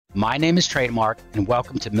My name is Trademark, and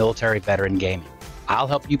welcome to Military Veteran Gaming. I'll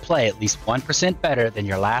help you play at least 1% better than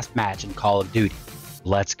your last match in Call of Duty.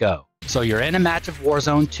 Let's go. So you're in a match of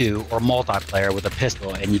Warzone 2 or multiplayer with a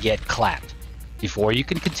pistol and you get clapped. Before you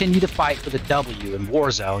can continue to fight for the W in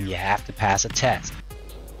Warzone, you have to pass a test,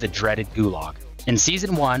 the dreaded Gulag. In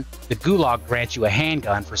Season 1, the Gulag grants you a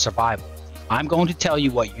handgun for survival. I'm going to tell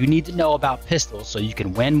you what you need to know about pistols so you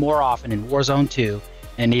can win more often in Warzone 2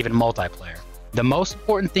 and even multiplayer. The most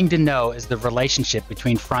important thing to know is the relationship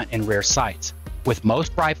between front and rear sights. With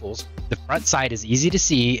most rifles, the front sight is easy to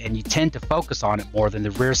see and you tend to focus on it more than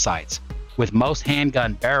the rear sights. With most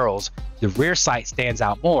handgun barrels, the rear sight stands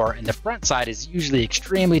out more and the front sight is usually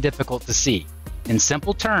extremely difficult to see. In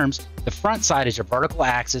simple terms, the front sight is your vertical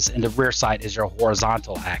axis and the rear sight is your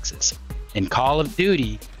horizontal axis. In Call of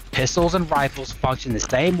Duty, pistols and rifles function the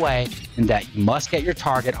same way in that you must get your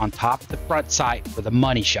target on top of the front sight for the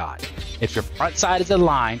money shot. If your front sight is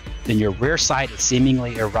aligned, then your rear sight is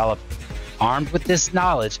seemingly irrelevant. Armed with this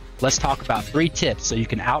knowledge, let's talk about 3 tips so you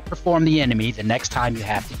can outperform the enemy the next time you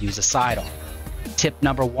have to use a sidearm. Tip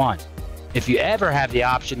number 1. If you ever have the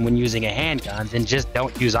option when using a handgun, then just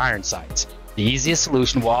don't use iron sights. The easiest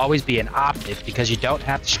solution will always be an optic because you don't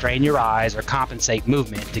have to strain your eyes or compensate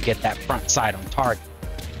movement to get that front sight on target.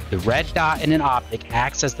 The red dot in an optic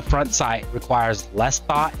acts as the front sight, requires less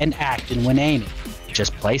thought and action when aiming.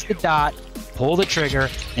 Just place the dot, pull the trigger,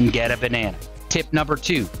 and get a banana. Tip number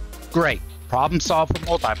 2. Great, problem solved for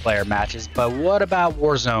multiplayer matches, but what about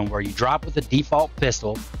Warzone where you drop with a default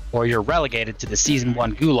pistol or you're relegated to the Season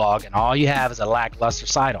 1 Gulag and all you have is a lackluster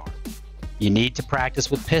sidearm? You need to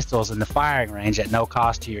practice with pistols in the firing range at no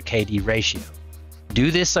cost to your KD ratio. Do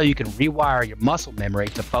this so you can rewire your muscle memory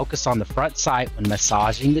to focus on the front sight when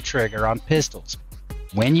massaging the trigger on pistols.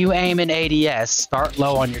 When you aim in ADS, start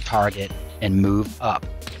low on your target and move up.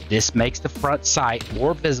 This makes the front sight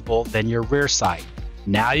more visible than your rear sight.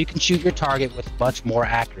 Now you can shoot your target with much more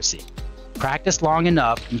accuracy. Practice long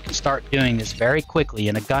enough and you can start doing this very quickly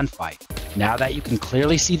in a gunfight. Now that you can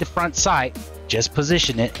clearly see the front sight, just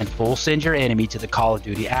position it and full send your enemy to the Call of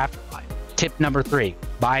Duty afterlife. Tip number 3.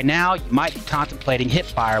 By now, you might be contemplating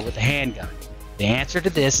hipfire with a handgun. The answer to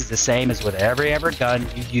this is the same as with every other gun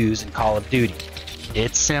you use in Call of Duty.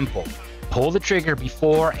 It's simple. Pull the trigger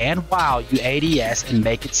before and while you ADS and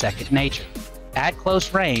make it second nature. At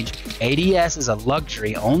close range, ADS is a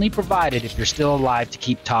luxury only provided if you're still alive to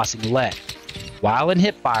keep tossing lead. While in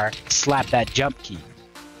hipfire, slap that jump key.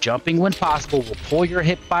 Jumping when possible will pull your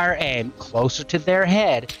hipfire aim closer to their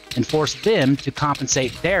head and force them to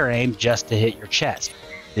compensate their aim just to hit your chest.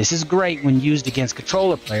 This is great when used against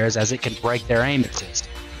controller players as it can break their aim assist.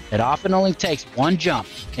 It often only takes 1 jump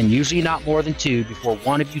and usually not more than 2 before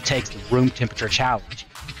one of you takes the room temperature challenge.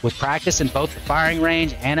 With practice in both the firing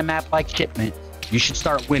range and a map like Shipment, you should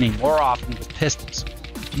start winning more often with pistols.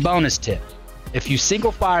 Bonus tip. If you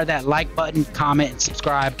single fire that like button, comment, and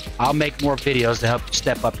subscribe, I'll make more videos to help you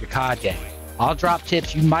step up your CoD game. I'll drop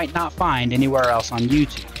tips you might not find anywhere else on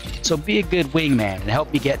YouTube. So be a good wingman and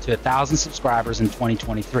help me get to 1,000 subscribers in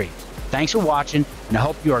 2023. Thanks for watching, and I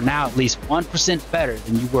hope you are now at least 1% better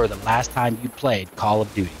than you were the last time you played Call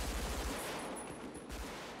of Duty.